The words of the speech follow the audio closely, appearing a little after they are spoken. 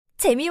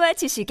재미와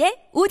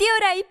지식의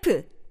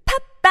오디오라이프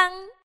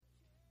팝빵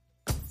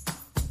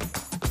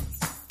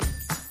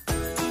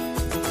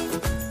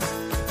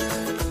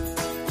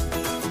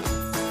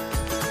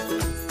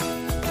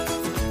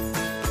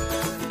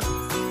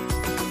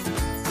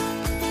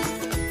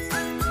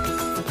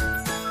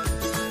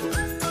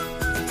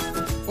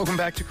Welcome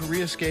back to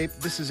Koreascape.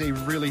 This is a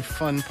really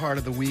fun part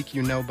of the week.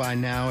 You know by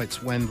now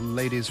it's when the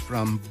ladies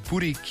from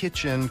Buri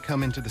Kitchen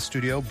come into the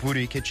studio.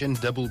 Buri Kitchen,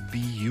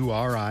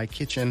 B-U-R-I,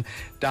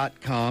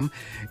 kitchen.com.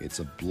 It's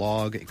a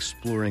blog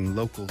exploring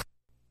local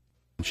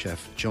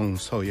chef Jung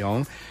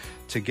Seo-young.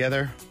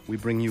 Together, we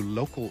bring you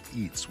local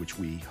eats, which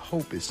we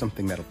hope is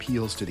something that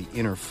appeals to the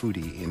inner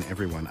foodie in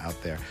everyone out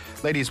there.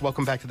 Ladies,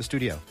 welcome back to the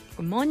studio.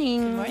 Good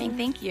morning. Good morning.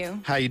 Thank you.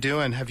 How you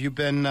doing? Have you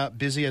been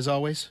busy as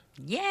always?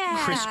 Yeah.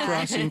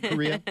 Crisscrossing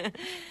Korea?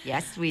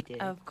 Yes, we did.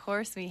 Of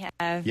course we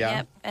have. Yeah.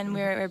 Yep. And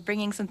we're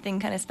bringing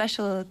something kind of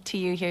special to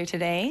you here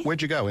today.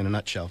 Where'd you go in a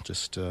nutshell?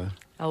 Just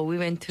We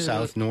went to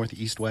south, north,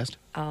 east, west?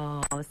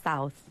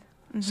 south.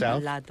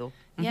 South? Lado.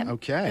 Yep.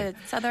 Okay.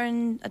 The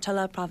southern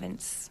Cholla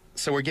province.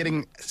 So we're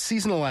getting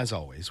seasonal as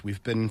always.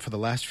 We've been for the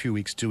last few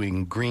weeks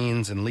doing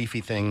greens and leafy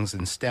things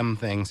and stem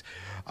things.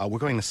 We're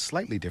going a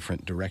slightly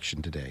different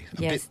direction today.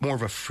 A Yes. bit more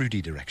of a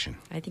fruity direction.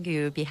 I think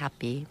you'll be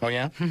happy. Oh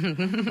yeah?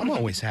 I'm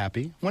always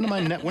happy. When am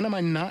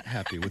I not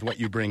happy with what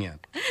you bring in?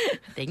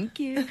 Thank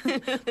you.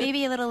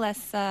 Maybe a little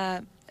less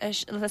of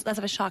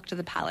a shock to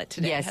the palate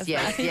today. yes, How's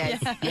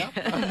yes, that? yes.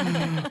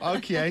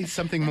 Okay,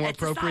 something more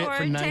It's appropriate sour,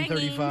 for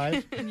tangy.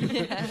 9:35.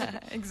 Yeah,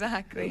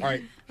 exactly. All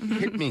right,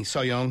 hit me,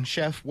 Seo-young.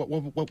 Chef,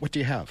 what do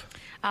you have?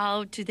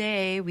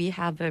 Today we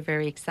have a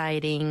very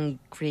exciting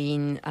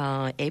green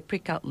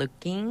apricot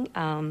looking.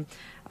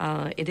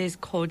 It is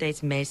called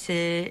as mese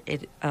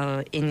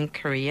in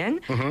Korean.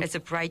 It's a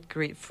bright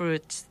green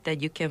fruit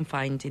that you can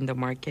find in the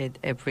market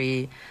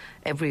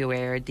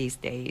everywhere these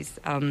days.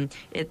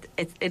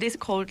 It is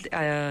called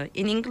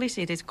in English.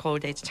 It is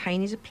called as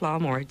Chinese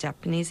plum or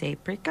Japanese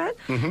apricot.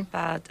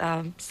 But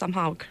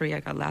somehow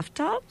Korea got left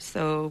out,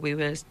 so we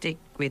will stick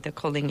with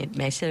calling it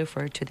mese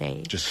for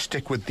today. Just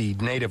stick with the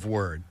native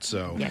word.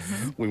 So Yes.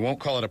 we won't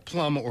call it a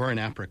plum or an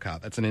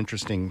apricot. That's an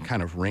interesting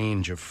kind of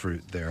range of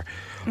fruit there.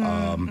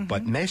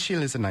 But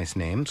meshil is a nice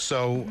name.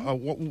 So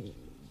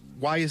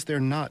why is there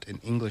not an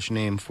English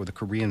name for the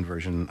Korean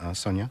version,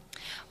 Sonja?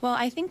 Well,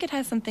 I think it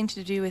has something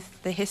to do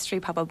with the history,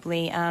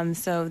 probably.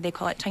 So they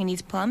call it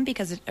Chinese plum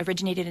because it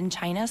originated in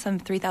China some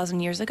 3,000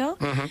 years ago.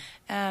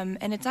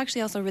 And it's actually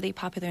also really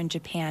popular in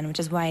Japan, which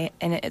is why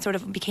it sort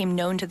of became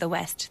known to the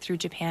West through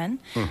Japan.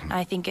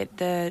 I think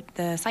the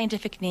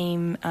scientific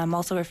name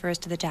also refers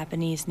to the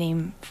Japanese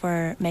name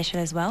for meshil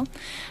as well.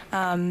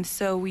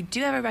 So we do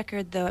have a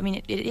record, though. I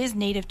mean, it is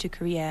native to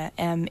Korea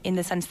in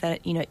the sense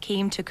that, it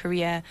came to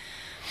Korea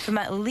from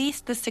at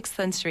least the 6th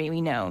century, we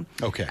know.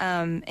 Okay.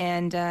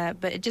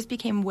 But it just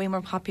became way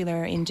more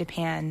popular in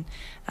Japan.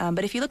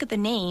 But if you look at the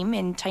name,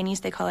 in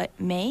Chinese they call it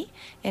mei,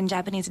 in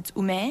Japanese it's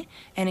ume,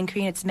 and in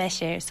Korean it's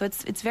meshil. So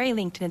it's very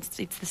linked, and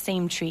it's the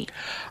same tree.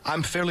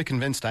 I'm fairly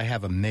convinced I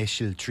have a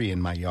meshil tree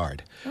in my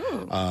yard.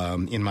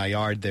 In my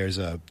yard, there's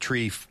a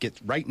tree.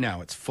 Right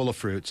now, it's full of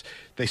fruits.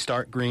 They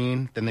start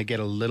green, then they get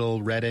a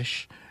little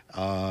reddish,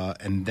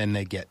 and then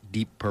they get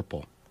deep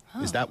purple.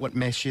 Is that what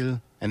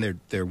meshil? And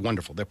they're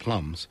wonderful. They're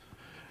plums.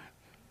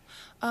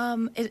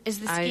 Is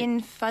the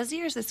skin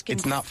fuzzy or is the skin...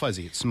 It's not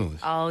fuzzy. It's smooth.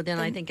 Oh, then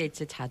I think it's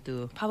a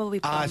chadu.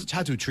 Probably plum. It's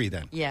chatu tree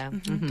then. Yeah.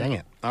 Dang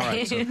it. All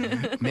right. So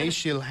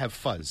meshil have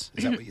fuzz.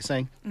 Is that what you're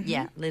saying?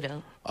 Yeah,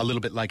 little. A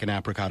little bit like an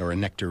apricot or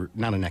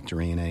not a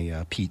nectarine,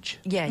 a peach.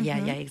 Yeah,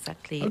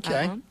 exactly.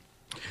 Okay.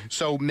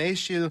 So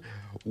meshil,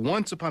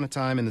 once upon a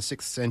time in the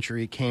 6th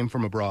century, came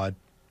from abroad.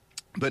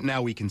 But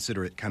now we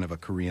consider it kind of a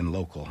Korean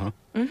local, huh?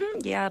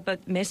 Yeah,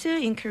 but mese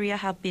in Korea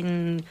have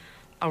been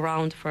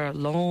around for a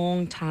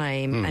long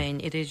time,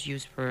 and it is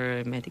used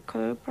for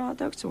medical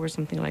products or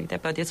something like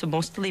that. But it's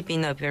mostly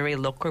been a very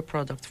local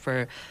product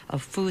for a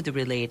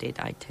food-related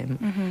item.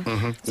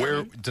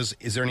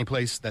 Is there any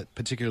place that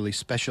particularly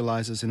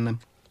specializes in them?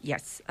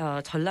 Yes,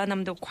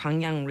 전라남도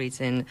광양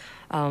region,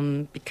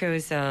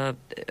 because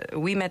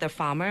we met a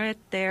farmer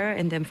there,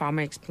 and then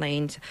farmer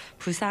explained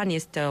Busan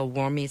is the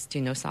warmest,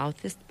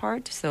 southeast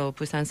part, so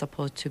Busan's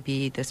supposed to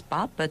be the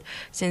spot, but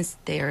since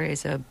there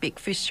is a big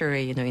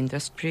fishery,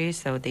 industry,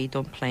 so they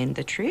don't plant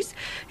the trees.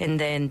 And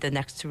then the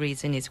next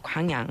region is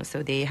Gwangyang,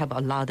 so they have a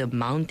lot of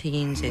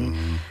mountains and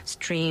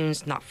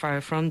streams not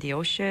far from the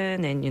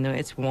ocean, and,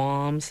 it's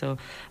warm, so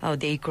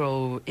they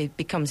grow, it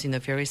becomes,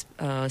 very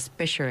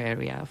special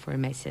area for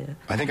maize.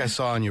 I think I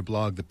saw on your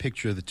blog the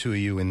picture of the two of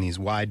you in these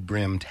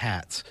wide-brimmed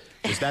hats.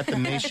 Is that the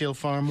Mayshil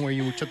farm where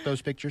you took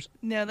those pictures?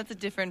 No, that's a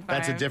different farm.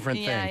 That's a different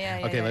thing. Yeah,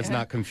 okay, let's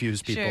not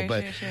confuse people.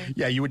 But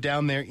yeah, you were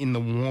down there in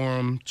the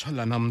warm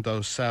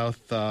Jeollanam-do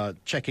South,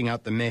 checking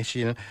out the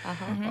Mayshil.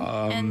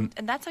 And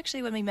that's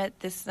actually when we met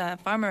this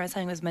farmer, as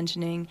Hang was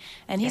mentioning.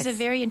 And he's a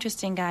very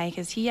interesting guy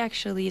because he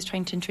actually is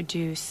trying to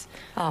introduce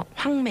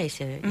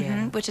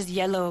황매실, which is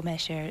yellow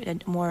meshil,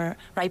 a more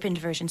ripened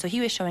version. So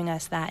he was showing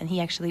us that, and we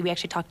actually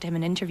talked to him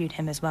and interviewed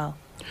him as well.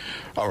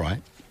 All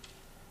right.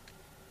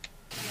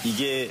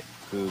 이게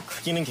그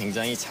크기는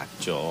굉장히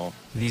작죠.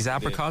 These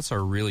apricots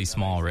are really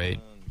small, right?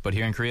 But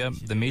here in Korea,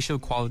 the meishil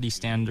quality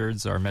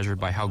standards are measured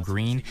by how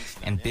green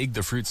and big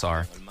the fruits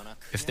are.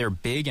 If they're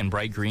big and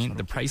bright green,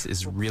 the price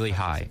is really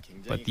high.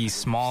 But these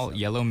small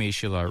yellow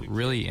meishil are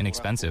really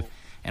inexpensive.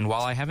 And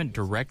while I haven't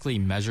directly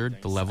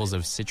measured the levels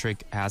of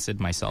citric acid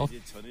myself,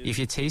 if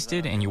you taste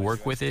it and you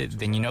work with it,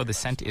 then you know the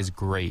scent is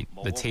great,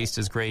 the taste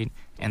is great,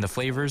 and the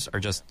flavors are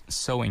just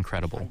so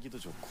incredible.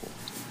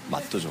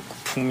 맛도 좋고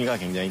풍미가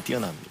굉장히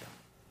뛰어납니다.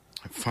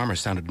 Farmer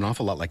sounded an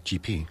awful lot like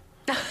GP.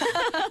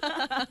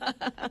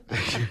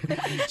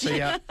 So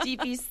yeah,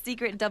 GP's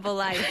secret double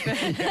life.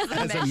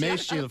 as a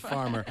meishil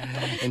farmer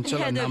in He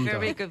had a Cheollanam-do.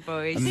 very good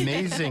voice.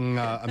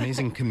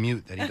 Amazing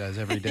commute that he does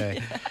every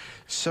day.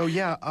 So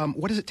yeah,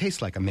 what does it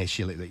taste like, a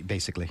meishil,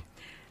 basically?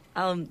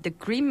 The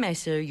green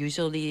meishil,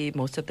 usually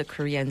most of the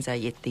Koreans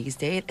eat these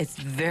days. It's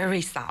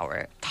very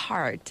sour,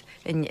 tart,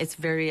 and it's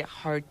very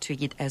hard to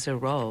eat as a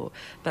raw.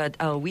 But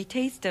we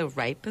taste the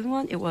ripened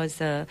one. It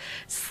was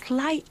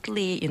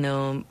slightly,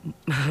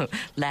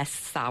 less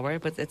sour,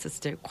 but it's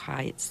still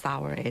quite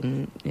sour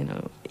and,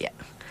 yeah.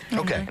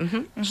 Okay,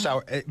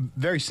 sour,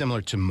 very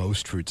similar to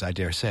most fruits, I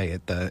dare say.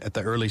 At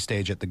the early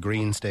stage, at the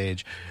green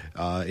stage,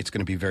 it's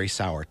going to be very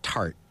sour,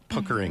 tart,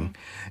 puckering.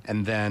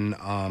 And then,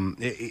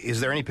 is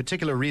there any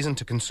particular reason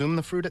to consume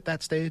the fruit at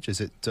that stage?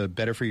 Is it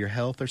better for your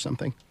health or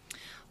something?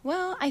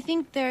 Well, I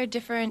think there are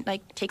different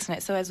takes on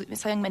it. So as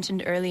Seo-young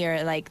mentioned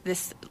earlier,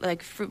 this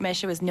fruit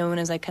meishil was known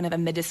as kind of a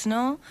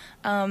medicinal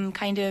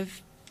kind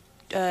of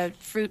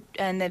fruit,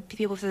 and that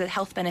people say that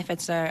health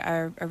benefits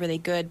are really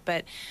good.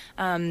 But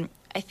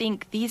I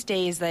think these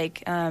days,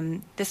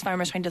 this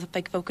farmer is trying to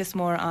focus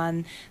more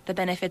on the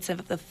benefits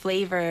of the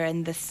flavor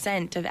and the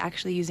scent of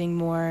actually using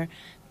more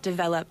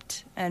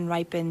developed and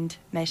ripened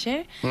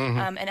meishil.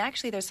 And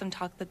actually, there's some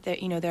talk that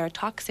there are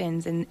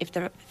toxins, and if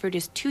the fruit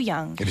is too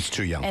young. If it's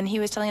too young. And he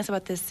was telling us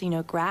about this,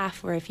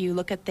 graph where if you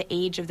look at the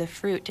age of the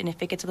fruit, and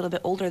if it gets a little bit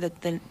older,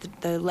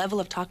 the level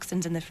of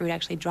toxins in the fruit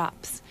actually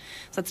drops.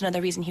 So that's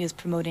another reason he was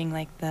promoting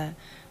the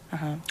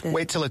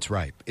Wait till it's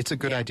ripe. It's a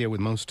good idea with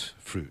most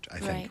fruit, I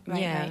think.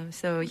 Right, yeah, right.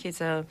 so he's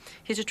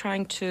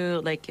trying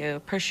to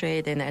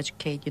persuade and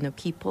educate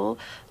people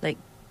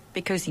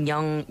because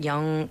young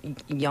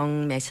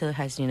meishil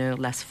has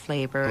less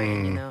flavor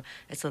and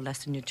it's a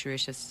less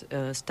nutritious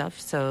stuff.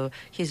 So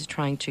he's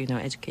trying to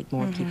educate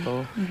more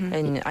people,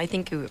 and I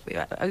think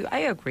I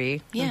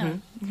agree. Yeah.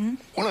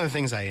 One of the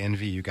things I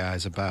envy you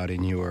guys about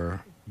in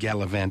your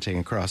gallivanting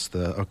across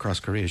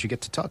Korea is you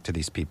get to talk to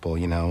these people,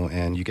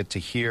 and you get to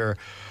hear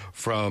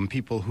from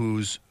people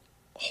whose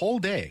whole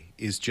day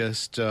is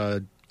just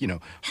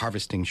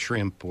harvesting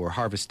shrimp or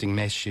harvesting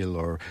meishil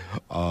or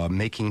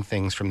making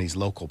things from these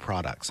local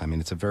products. I mean,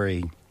 it's a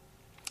very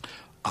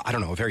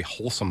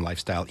wholesome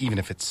lifestyle, even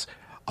if it's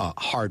a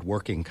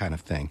hard-working kind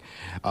of thing.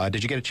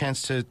 Did you get a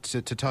chance to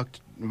talk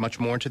much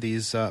more to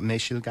these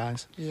meishil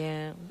guys?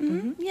 Yeah.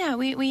 Yeah,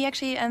 we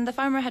actually, and the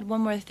farmer had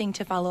one more thing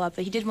to follow up,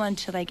 but he did want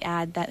to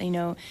add that,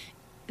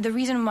 the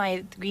reason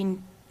why the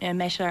green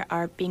meishil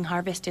are being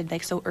harvested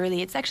so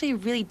early, it's actually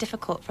really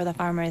difficult for the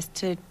farmers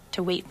to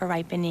wait for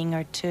ripening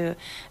or to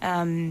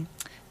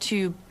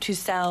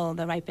sell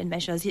the ripened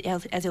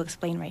meishil, as he'll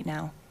explain right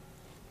now.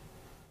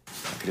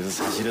 그래서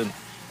사실은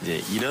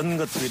이런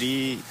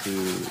것들이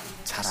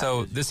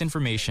So this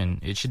information,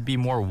 it should be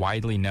more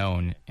widely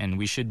known, and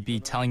we should be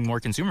telling more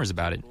consumers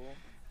about it.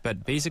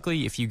 But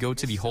basically, if you go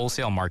to the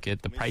wholesale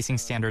market, the pricing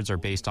standards are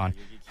based on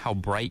how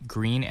bright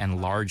green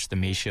and large the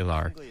meishil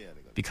are.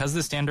 Because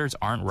the standards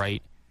aren't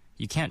right,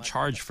 you can't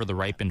charge for the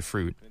ripened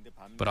fruit.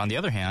 But on the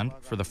other hand,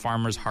 for the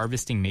farmers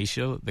harvesting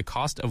meishil, the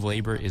cost of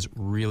labor is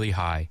really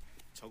high.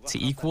 To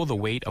equal the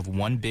weight of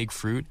one big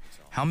fruit,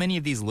 how many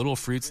of these little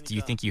fruits do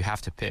you think you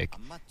have to pick?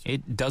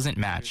 It doesn't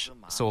match,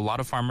 so a lot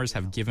of farmers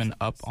have given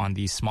up on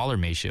these smaller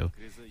meishil.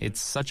 It's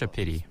such a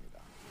pity.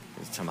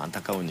 참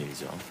안타까운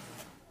일이죠.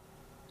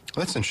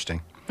 That's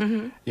interesting.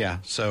 Yeah,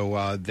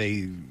 so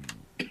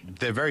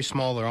they're very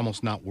small. They're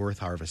almost not worth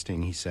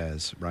harvesting, he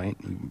says, right?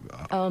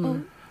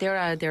 There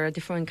are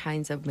different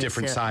kinds of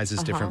Different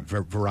sizes, different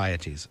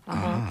varieties.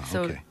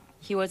 So okay.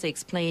 he was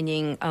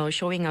explaining,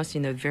 showing us,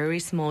 very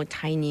small,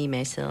 tiny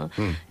meishil,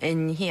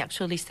 and he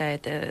actually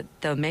said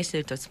the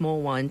meishil, the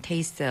small one,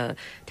 tastes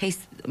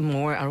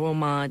more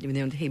aroma,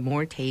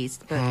 more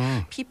taste.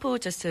 But people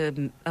just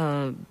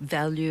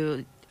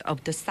value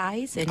of the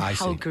size and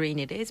how green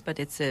it is, but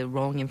it's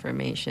wrong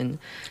information.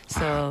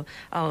 So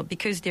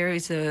because there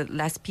is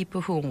less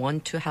people who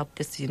want to have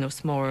this,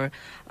 small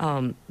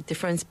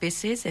different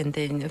species, and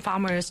then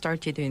farmers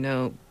started,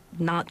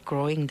 not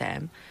growing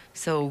them.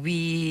 So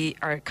we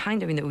are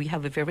kind of, we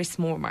have a very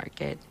small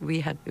market.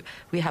 We have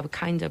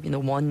kind of,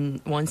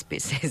 one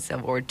species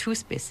or two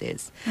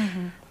species.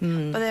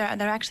 But there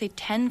are actually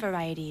 10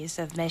 varieties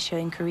of meishil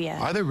in Korea.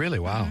 Are there really?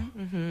 Wow.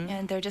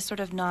 And they're just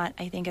sort of not,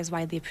 I think, as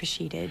widely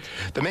appreciated.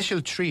 The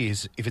meishil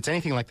trees, if it's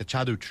anything like the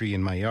chadu tree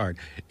in my yard,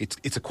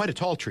 it's quite a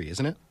tall tree,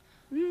 isn't it?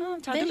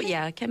 자두,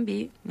 yeah, can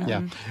be.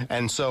 Yeah,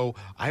 and so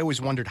I always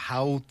wondered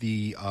how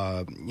the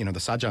the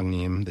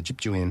sajangnim, the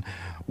jipjuin,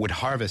 would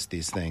harvest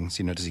these things.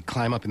 Does he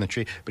climb up in the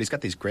tree? But he's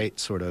got these great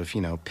sort of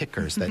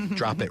pickers that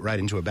drop it right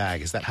into a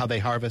bag. Is that how they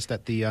harvest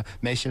at the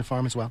Malaysian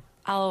farm as well?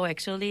 Oh,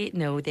 actually,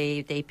 no,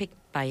 they pick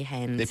by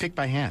hand. They pick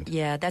by hand.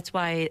 Yeah, that's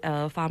why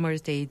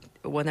farmers, they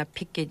want to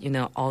pick it,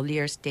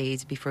 earlier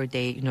stage before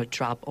they,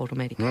 drop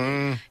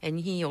automatically. And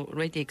he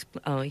already,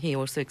 he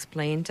also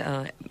explained,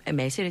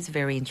 message is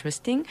very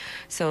interesting.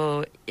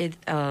 So it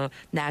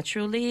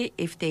naturally,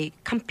 if they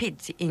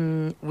compete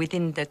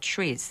within the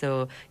trees,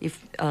 so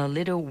if a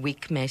little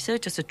weak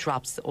message just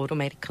drops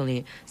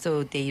automatically,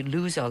 so they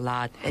lose a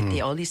lot at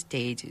the early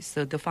stage.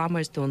 So the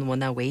farmers don't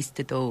want to waste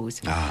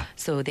those.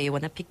 So they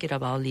want to pick it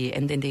up early,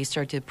 and then they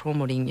started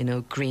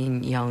promoting,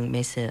 green young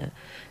message.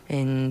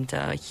 And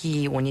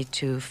he wanted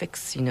to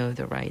fix,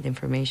 the right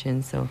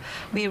information. So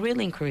we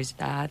really encourage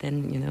that.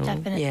 And,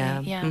 Definitely,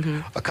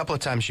 yeah. A couple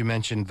of times you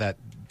mentioned that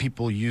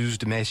people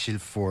used meshil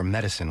for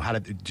medicine.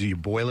 Do you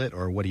boil it,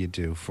 or what do you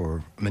do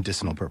for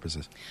medicinal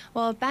purposes?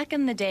 Well, back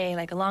in the day,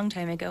 like a long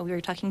time ago, we were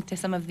talking to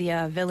some of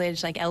the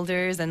village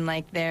elders and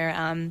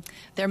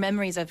their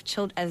memories of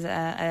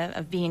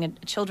being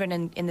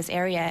children in this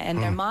area,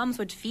 and their moms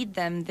would feed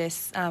them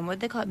this what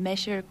they call it,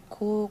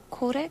 meshil-kore?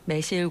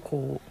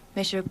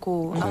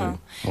 Meshil-ko,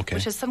 okay.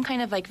 Which is some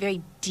kind of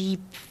very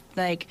deep,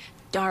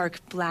 dark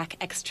black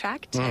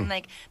extract, and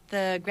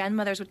the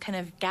grandmothers would kind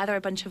of gather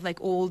a bunch of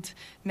old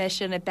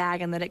mesh in a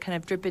bag and let it kind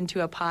of drip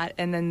into a pot,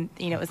 and then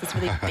it was this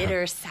really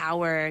bitter,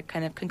 sour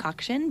kind of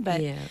concoction,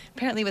 but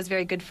apparently it was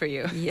very good for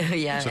you.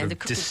 Yeah, sort and of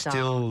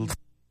distilled.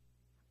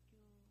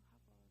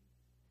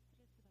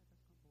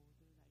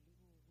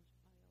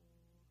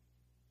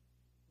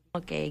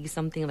 Egg,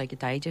 something like a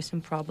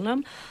digestion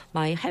problem.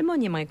 My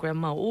할머니, my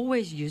grandma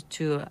always used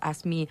to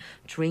ask me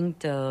drink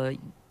the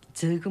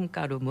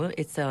질금가루물.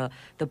 It's the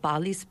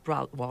barley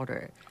sprout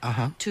water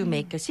to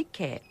make a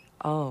식혜.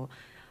 Oh,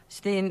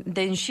 so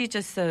then she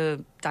just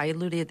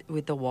diluted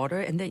with the water,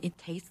 and then it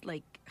tastes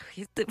like.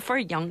 For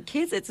young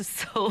kids, it's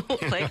so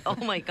oh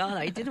my God,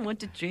 I didn't want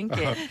to drink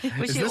it.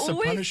 But Is this a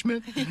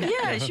punishment?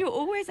 Yeah, she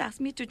always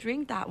asked me to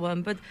drink that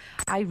one. But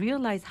I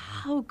realized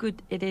how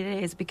good it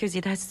is because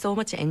it has so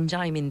much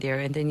enzyme in there,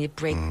 and then it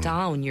breaks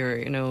down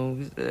your,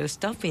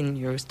 stuff in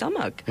your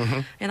stomach.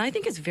 And I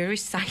think it's very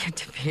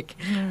scientific.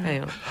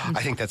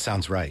 I think that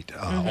sounds right.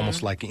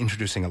 Almost like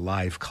introducing a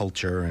live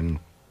culture and.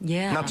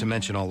 Yeah. Not to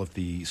mention all of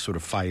the sort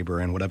of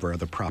fiber and whatever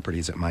other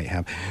properties it might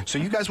have. So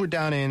you guys were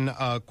down in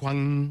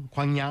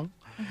Gwangyang.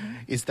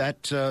 Is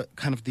that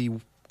kind of the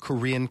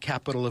Korean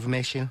capital of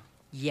Malaysia?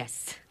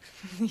 Yes.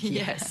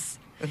 Yes.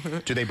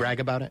 Do they brag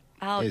about it?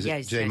 Oh,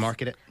 yes. Do they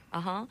market it?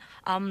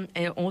 And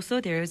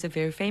also, there is a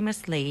very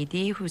famous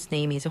lady whose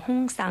name is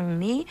Hong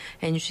Sang-ni,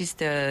 and she's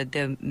the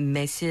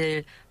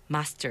매실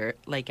master,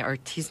 like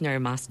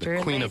artisanal master.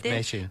 The queen of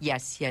매실.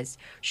 Yes.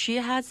 She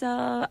has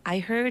I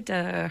heard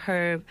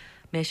her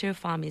매실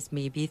farm is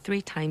maybe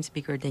 3 times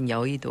bigger than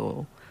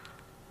Yeouido.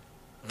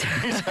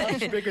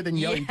 Much bigger than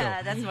Yeouido.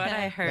 Yeah, that's what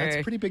I heard. That's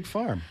a pretty big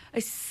farm.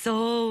 It's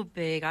so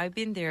big. I've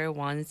been there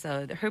once.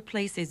 Her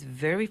place is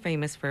very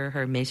famous for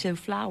her 매실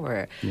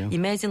flower. Yeah.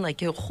 Imagine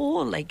a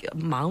whole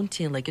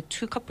mountain, a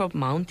 2 couple of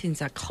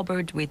mountains are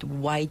covered with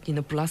white,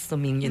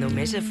 blossoming,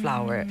 매실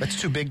flower.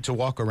 That's too big to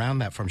walk around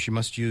that from. She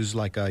must use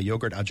a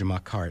yogurt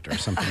ajuma cart or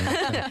something like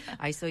that.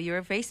 I saw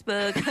your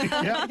Facebook.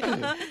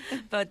 Yeah.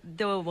 But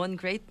the one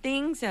great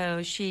thing,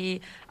 so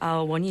she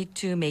wanted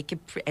to make it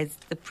as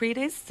the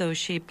prettiest, so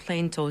she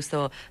planted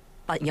also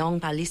young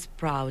barley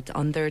sprout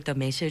under the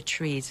매실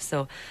trees.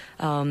 So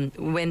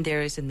when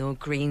there is no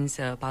greens,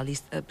 barley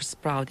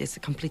sprout is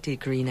completely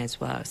green as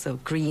well. So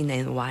green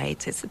and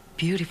white, it's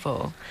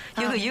beautiful.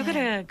 You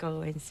gotta go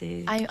and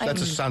see. That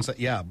just sounds like,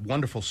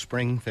 wonderful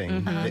spring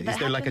thing. Is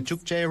there a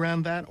chukche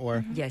around that?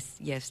 Or Yes,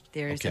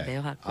 there's a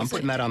매화꽃. I'm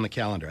putting that on the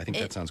calendar. I think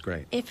that sounds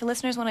great. If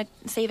listeners want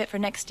to save it for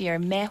next year,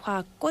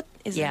 매화꽃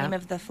is the name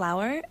of the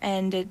flower,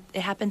 and it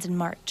happens in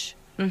March.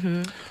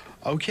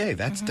 Okay,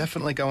 that's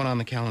definitely going on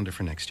the calendar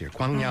for next year.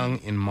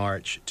 Gwangyang in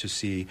March to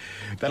see.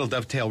 That'll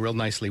dovetail real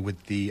nicely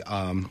with the,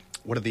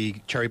 what are the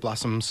cherry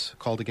blossoms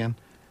called again?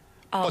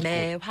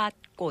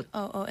 매화꽃.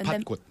 And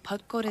then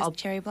벚꽃 is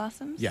cherry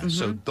blossoms? Yeah,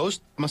 so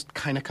those must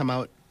kind of come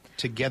out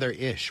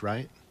together-ish,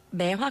 right?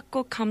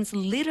 매화꽃 comes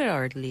little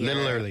earlier.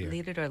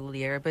 Little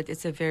earlier, but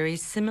it's a very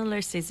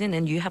similar season,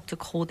 and you have to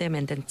call them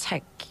and then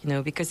check,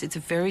 because it's a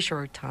very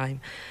short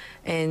time.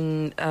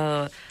 And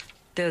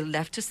the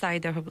left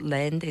side of the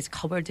land is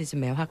covered with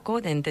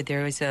매화꽃, and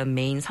there is a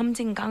main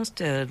섬진강,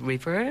 the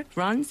river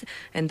runs,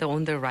 and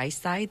on the right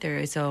side there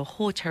is a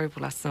whole cherry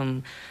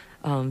blossom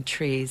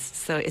trees.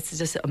 So it's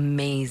just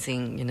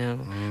amazing,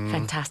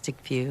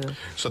 fantastic view.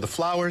 So the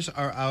flowers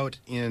are out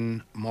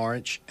in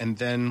March, and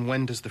then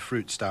when does the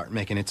fruit start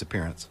making its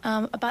appearance?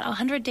 About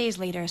 100 days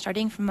later,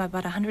 starting from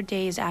about 100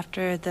 days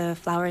after the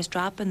flowers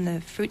drop and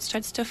the fruit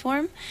starts to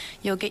form,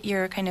 you'll get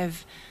your kind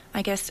of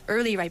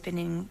early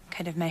ripening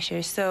kind of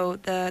measures. So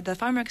the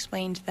farmer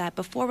explained that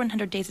before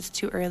 100 days it's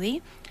too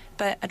early,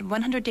 but at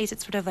 100 days,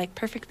 it's sort of like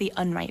perfectly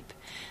unripe.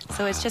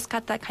 So it's just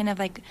got that kind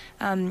of like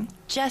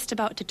just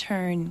about to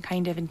turn,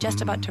 kind of, and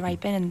just about to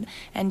ripen.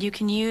 And you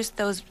can use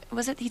those.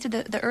 Was it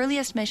the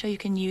earliest mesho you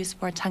can use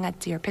for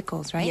장아찌 or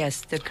pickles, right?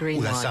 Yes, the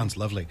green one. That sounds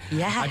lovely.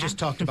 Yeah. I just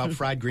talked about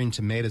fried green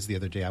tomatoes the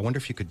other day. I wonder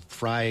if you could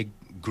fry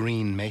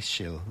green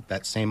매실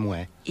that same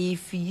way.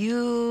 If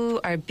you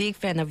are a big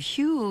fan of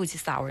huge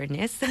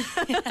sourness.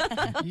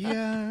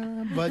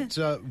 Yeah, but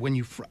when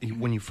you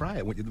fry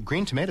it,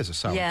 green tomatoes are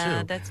sour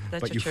too. That's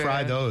but you true.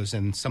 fry those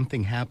and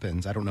something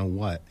happens. I don't know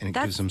what, and it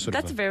gives them sort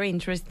that's of. Very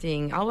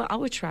interesting. I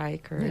will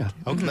try, Kurt. Yeah,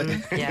 okay.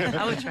 Yeah,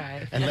 I will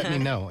try. And let me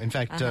know. In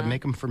fact,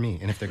 make them for me,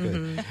 and if they're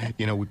good,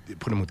 we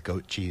put them with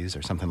goat cheese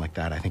or something like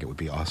that. I think it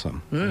would be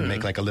awesome.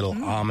 Make like a little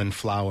almond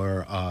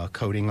flour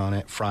coating on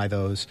it. Fry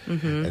those,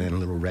 and then a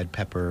little red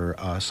pepper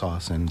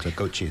sauce and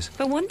goat cheese.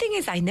 But one thing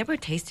is, I never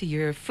tasted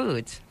your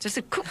food. Just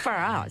to cook for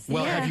us.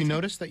 Well, have you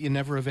noticed that you're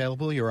never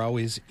available? You're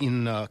always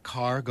in a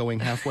car going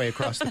halfway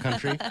across the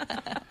country.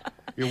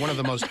 You're one of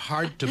the most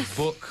hard to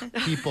book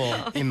people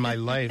in my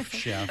life,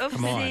 Chef.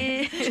 Come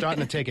on.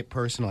 Starting to take it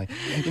personally.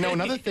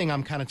 Another thing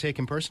I'm kind of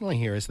taking personally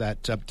here is that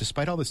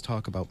despite all this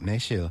talk about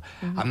매실,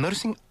 I'm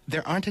noticing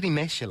there aren't any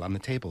매실 on the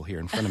table here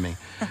in front of me.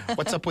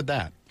 What's up with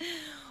that?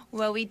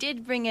 Well, we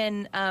did bring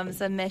in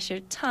some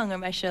매실 tongue or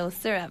매실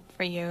syrup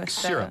for you.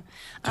 So, Syrup.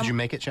 Did you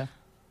make it, Chef?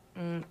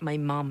 My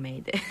mom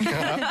made it.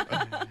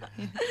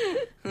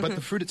 But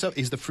the fruit itself,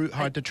 is the fruit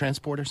hard to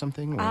transport or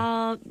something?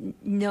 Or?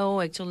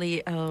 No,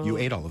 actually. You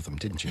ate all of them,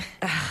 didn't you?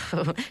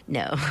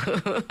 No.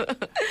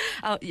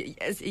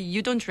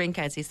 You don't drink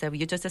as you said.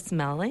 You just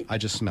smell it. I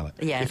just smell it.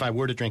 Yeah. If I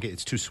were to drink it,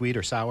 it's too sweet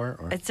or sour?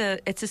 Or? It's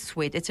a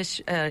sweet.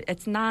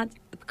 It's not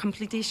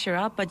completely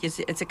syrup, but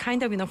it's a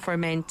kind of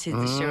fermented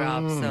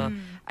syrup. So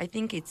I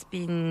think it's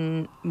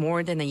been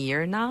more than a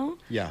year now.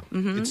 Yeah.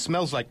 It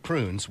smells like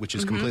prunes, which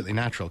is completely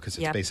natural because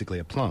it's basically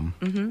a plum.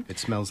 It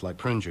smells like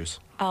prune juice.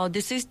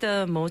 This is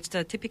the most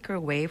typical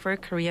way for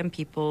Korean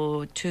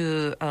people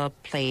to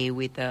play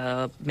with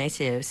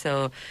매실.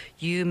 So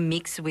you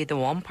mix with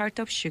 1 part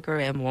of sugar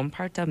and 1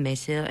 part of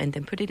매실, and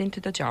then put it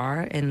into the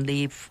jar and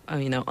leave,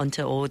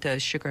 until all the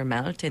sugar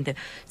melt. And then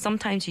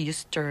sometimes you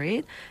stir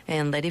it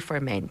and let it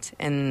ferment.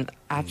 And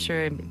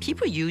after,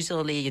 people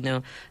usually,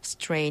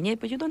 strain it,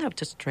 but you don't have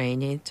to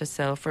strain it. Just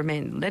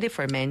ferment, let it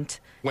ferment.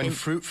 When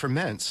fruit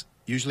ferments,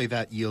 usually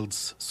that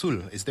yields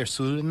sul. Is there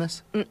sul in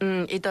this?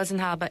 It doesn't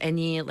have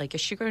any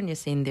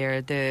sugarness in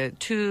there.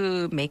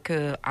 To make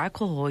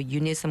alcohol, you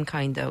need some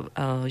kind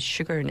of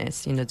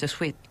sugarness, the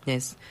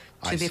sweetness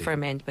to be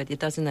fermented. But it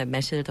doesn't have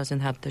매실.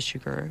 Doesn't have the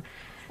sugar.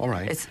 All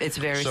right. It's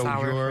very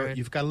sour. So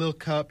you've got a little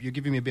cup. You're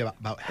giving me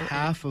about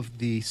half of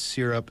the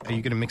syrup. Are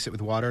you going to mix it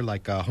with water,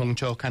 like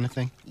hongcho kind of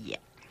thing? Yeah.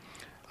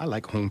 I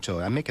like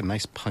hongcho. I make a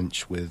nice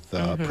punch with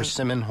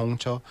persimmon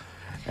hongcho.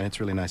 And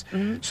it's really nice.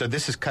 So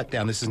this is cut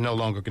down. This is no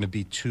longer going to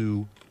be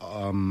too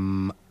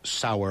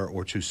sour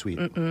or too sweet.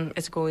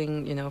 It's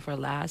going, for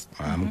last.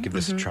 I'm going to give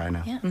this a try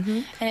now. Yeah.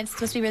 And it's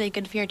supposed to be really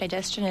good for your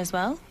digestion as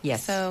well.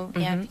 Yes. So,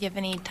 if you have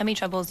any tummy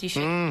troubles, you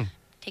should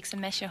take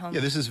some 매실 home. Yeah,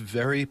 this is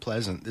very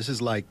pleasant. This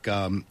is like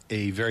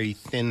a very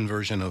thin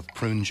version of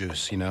prune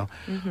juice,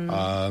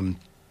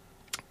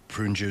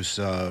 prune juice,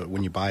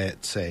 when you buy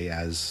it, say,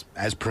 as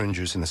prune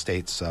juice in the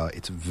States,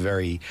 it's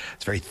very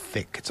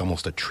thick. It's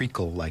almost a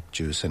treacle-like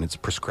juice, and it's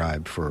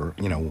prescribed for,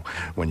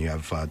 when you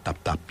have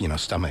tap-tap,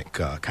 stomach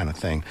kind of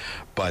thing.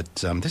 But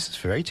this is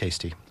very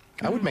tasty.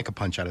 I would make a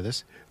punch out of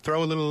this.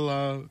 Throw a little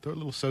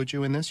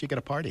soju in this, you get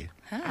a party.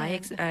 I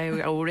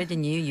already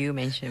knew you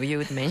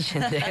would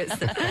mention this.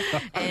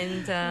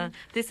 And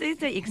this is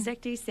the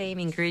exactly same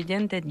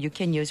ingredient that you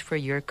can use for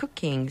your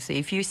cooking. So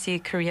if you see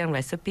Korean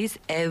recipes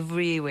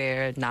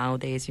everywhere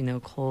nowadays,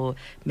 called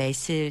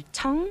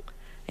매실청,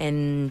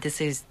 and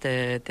this is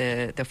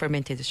the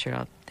fermented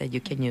syrup that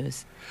you can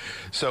use.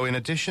 So in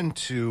addition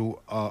to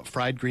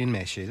fried green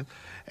매실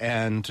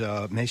and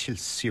매실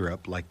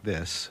syrup like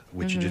this,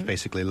 which you just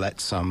basically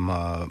let some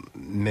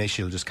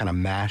매실 just kind of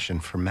mash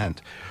and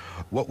ferment,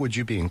 what would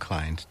you be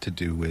inclined to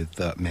do with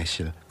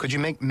매실? Could you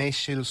make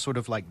매실 sort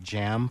of like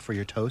jam for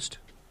your toast?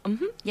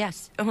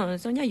 Yes.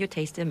 Sonja, you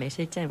tasted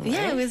매실 jam, right?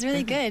 Yeah, it was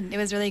really good. It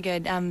was really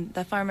good.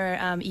 The farmer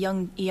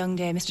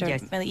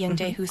Mr.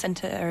 Young-dae, who sent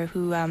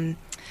who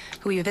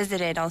we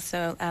visited,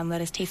 also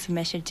let us taste some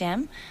매실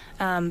jam.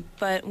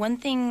 But one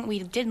thing we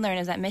did learn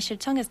is that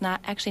매실청 is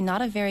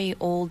not a very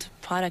old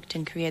product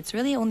in Korea. It's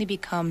really only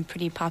become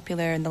pretty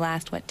popular in the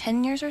last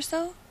 10 years or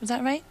so. Is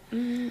that right?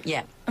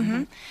 Yeah.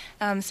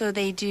 So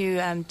they do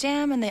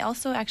jam, and they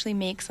also actually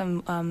make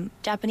some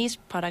Japanese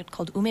product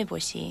called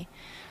umeboshi.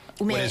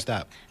 What is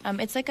that?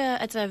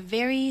 It's a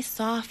very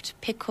soft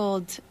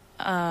pickled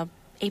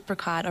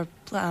apricot or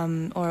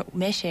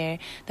매실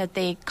that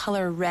they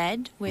color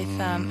red with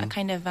a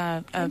kind of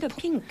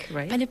pink,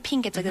 right? Kind of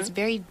pink. It's like this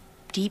very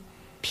deep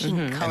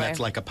pink color. And that's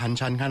like a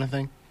panchan kind of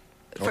thing?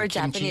 for kimchi?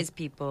 Japanese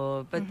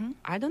people, but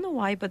I don't know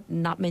why, but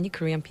not many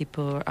Korean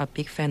people are a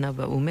big fan of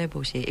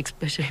umeboshi,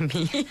 especially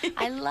me.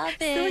 I love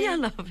it. Sonia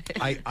love it.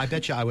 I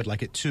bet you I would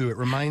like it too. It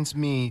reminds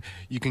me,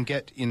 you can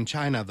get in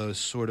China those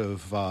sort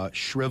of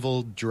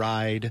shriveled,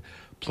 dried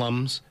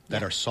plums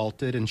that are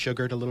salted and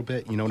sugared a little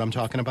bit. You know what I'm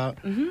talking about?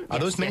 Are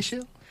those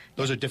매실?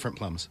 Those are different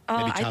plums.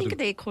 Maybe I think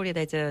they call it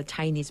as a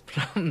Chinese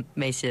plum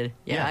매실.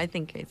 Yeah, I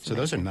think it's. So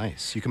those are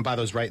nice. You can buy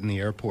those right in the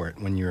airport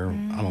when you're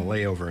on a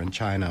layover in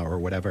China or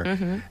whatever,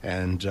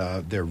 and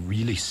they're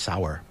really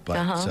sour,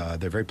 but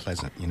they're very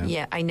pleasant. You know.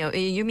 Yeah, I know.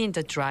 You mean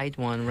the dried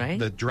one, right?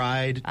 The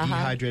dried,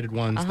 dehydrated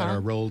ones that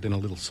are rolled in a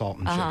little salt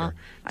and sugar.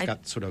 It's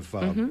got sort of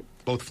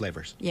both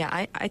flavors.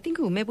 Yeah, I think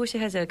umeboshi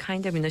has a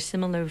kind of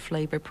similar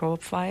flavor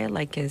profile.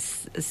 Like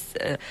it's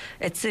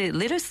a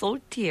little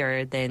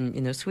saltier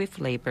than sweet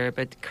flavor,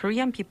 but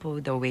Korean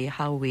people, the way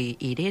how we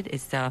eat it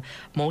is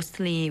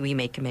mostly we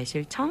make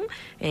매실청,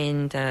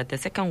 and the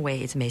second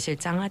way is 매실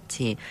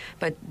장아찌.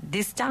 But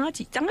this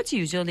장아찌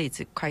usually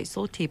it's quite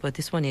salty, but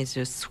this one is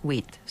just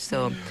sweet.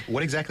 So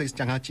what exactly is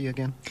장아찌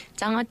again?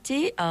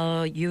 장아찌,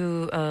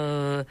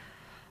 you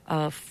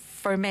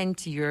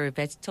ferment your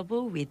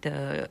vegetable with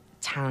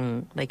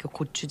장, like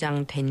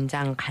고추장,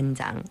 된장,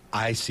 간장.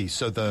 I see.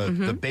 So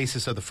the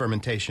basis of the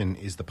fermentation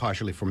is the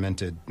partially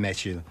fermented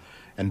매실,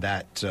 and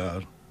that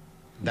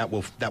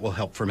will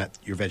help ferment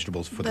your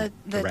vegetables for the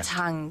rest.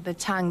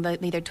 The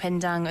either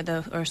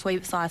된장 or soy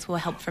sauce will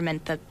help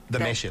ferment the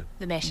매실.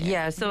 The 매실.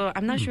 Yeah, so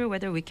I'm not sure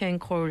whether we can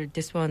call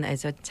this one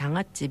as a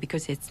장아찌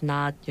because it's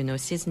not,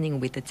 seasoning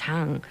with the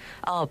장.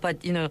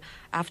 But,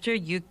 after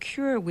you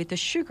cure with the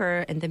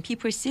sugar and then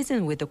people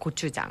season with the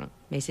고추장,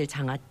 매실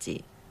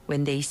장아찌,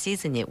 when they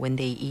season it, when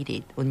they eat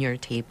it on your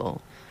table.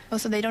 Oh,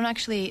 so they don't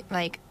actually,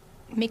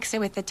 mix it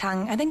with the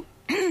장. I think,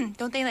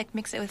 don't they,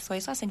 mix it with soy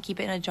sauce and keep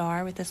it in a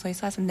jar with the soy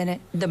sauce and then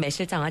it... The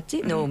매실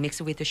장아찌? No,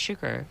 mix it with the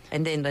sugar.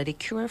 And then let it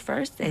cure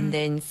first and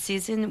then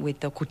season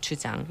with the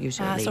gochujang,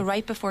 usually. So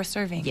right before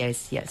serving?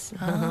 Yes.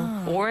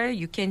 Or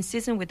you can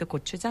season with the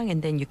gochujang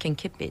and then you can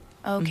keep it.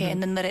 Okay,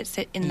 and then let it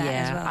sit in that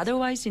as well.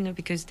 Otherwise,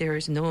 because there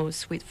is no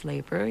sweet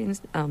flavor in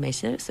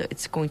매실, so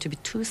it's going to be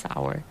too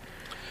sour.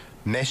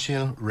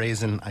 매실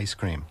raisin ice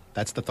cream.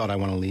 That's the thought I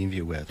want to leave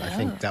you with. I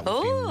think that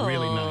would be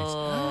really nice.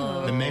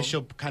 The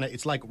매실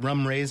it's like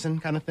rum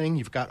raisin kind of thing.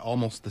 You've got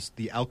almost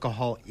the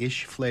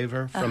alcohol-ish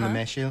flavor from the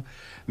매실.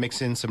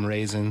 Mix in some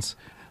raisins,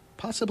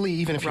 possibly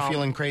even if you're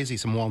feeling crazy,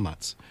 some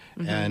walnuts.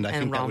 And I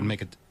think that would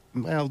make it...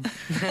 Well,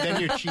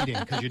 then you're cheating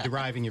because you're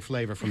deriving your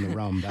flavor from the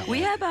rum that way.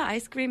 We have an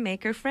ice cream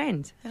maker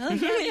friend.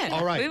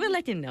 All right. We will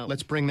let you know.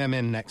 Let's bring them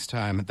in next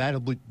time.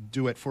 That'll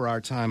do it for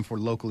our time for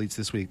Local Eats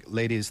this week.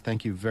 Ladies,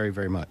 thank you very,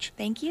 very much.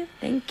 Thank you.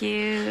 Thank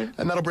you.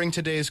 And that'll bring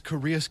today's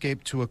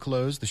Koreascape to a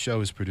close. The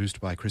show is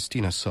produced by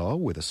Christina Saul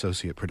with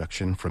associate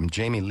production from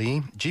Jamie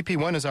Lee.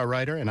 GP1 is our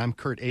writer, and I'm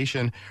Kurt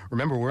Asian.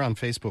 Remember, we're on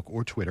Facebook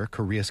or Twitter.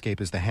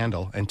 Koreascape is the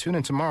handle. And tune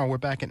in tomorrow. We're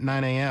back at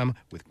 9 a.m.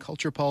 with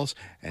Culture Pulse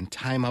and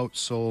Time Out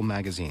Seoul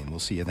magazine. We'll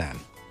see you then.